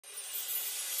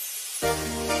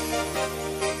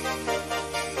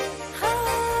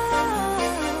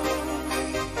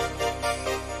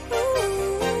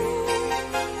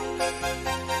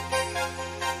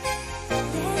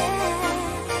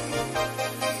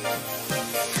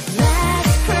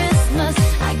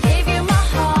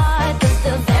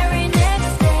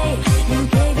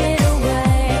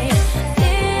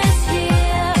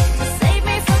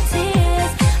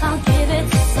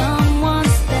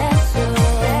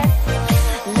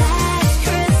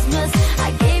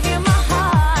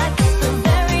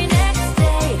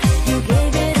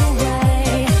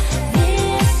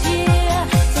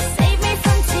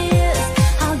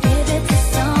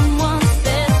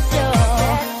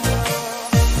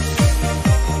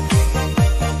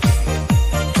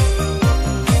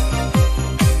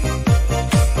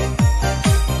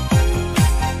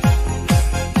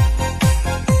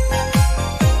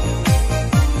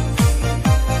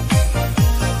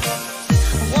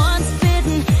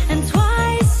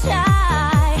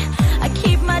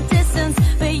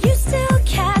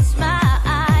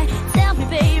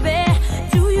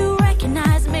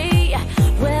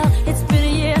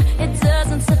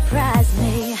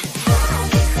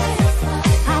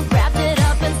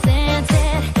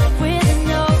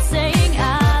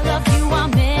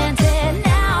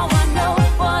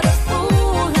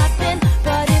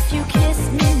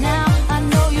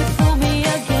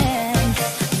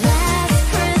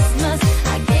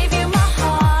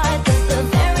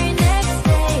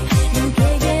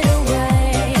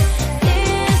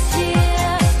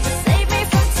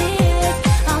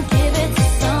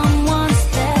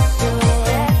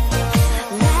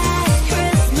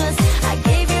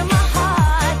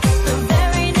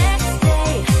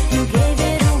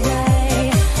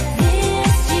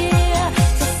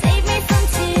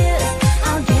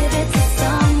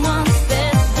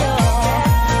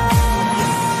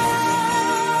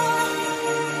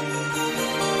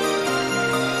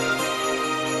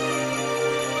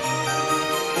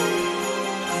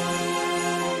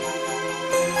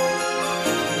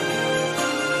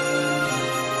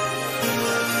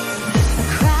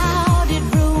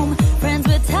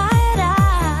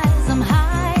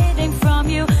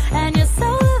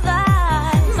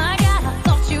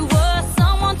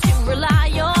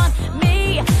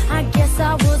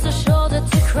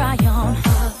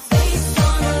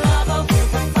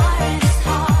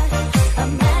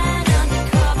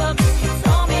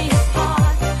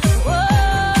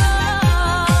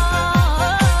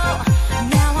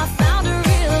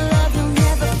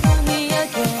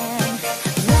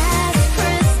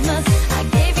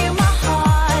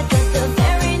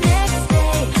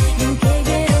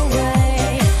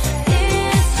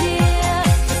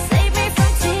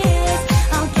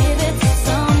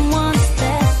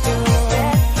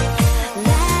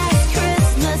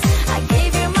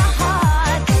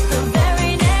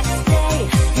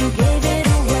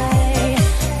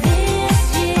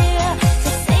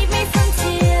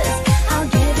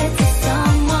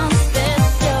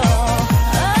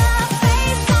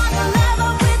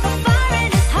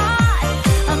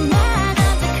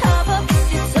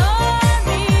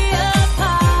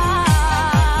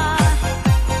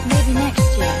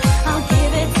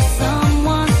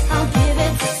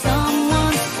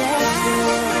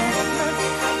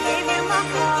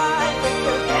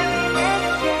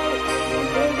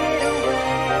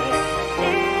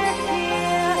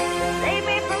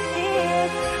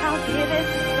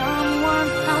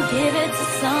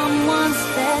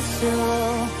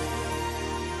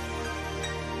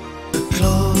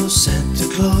Santa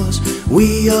Claus,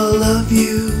 we all love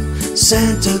you,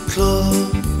 Santa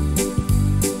Claus.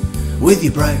 With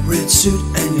your bright red suit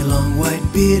and your long white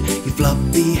beard, your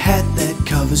floppy hat that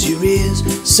covers your ears,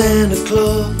 Santa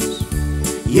Claus,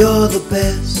 you're the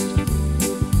best.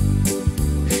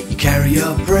 You carry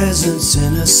your presents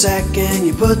in a sack and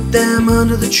you put them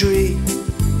under the tree.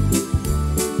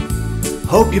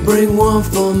 Hope you bring one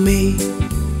for me.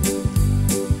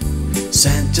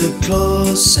 Santa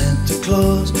Claus, Santa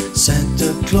Claus,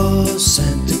 Santa Claus,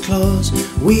 Santa Claus,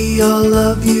 we all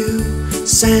love you,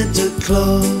 Santa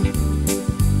Claus.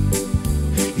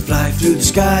 You fly through the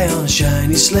sky on a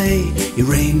shiny sleigh, your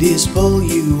reindeers pull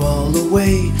you all the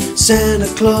way. Santa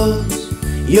Claus,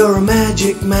 you're a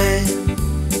magic man.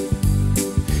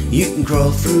 You can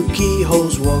crawl through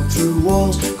keyholes, walk through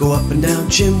walls, go up and down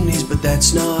chimneys, but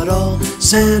that's not all.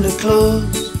 Santa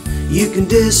Claus, you can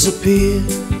disappear.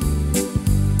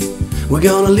 We're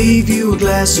gonna leave you a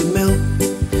glass of milk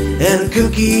and a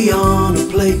cookie on a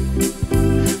plate.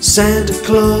 Santa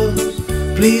Claus,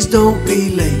 please don't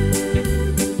be late,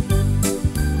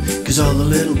 'Cause all the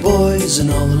little boys and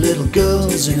all the little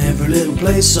girls in every little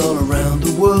place all around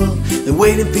the world, they're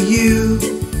waiting for you,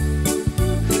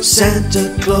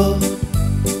 Santa Claus.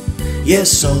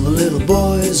 Yes, all the little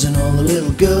boys and all the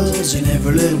little girls in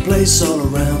every little place all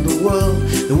around the world,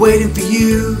 they're waiting for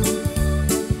you,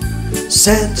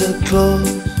 Santa Claus.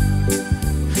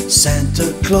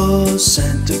 Santa Claus,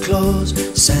 Santa Claus,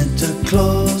 Santa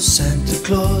Claus, Santa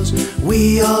Claus,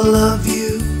 we all love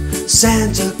you,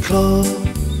 Santa Claus.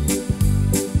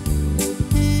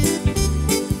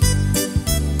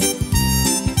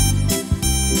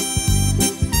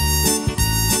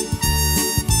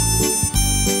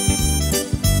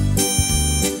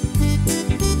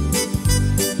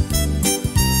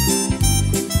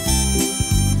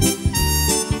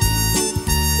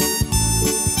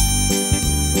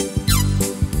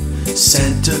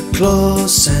 Santa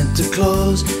Claus, Santa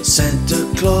Claus, Santa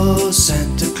Claus,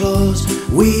 Santa Claus,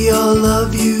 we all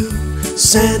love you,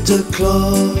 Santa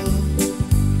Claus.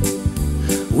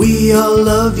 We all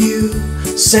love you,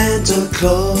 Santa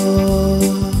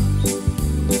Claus.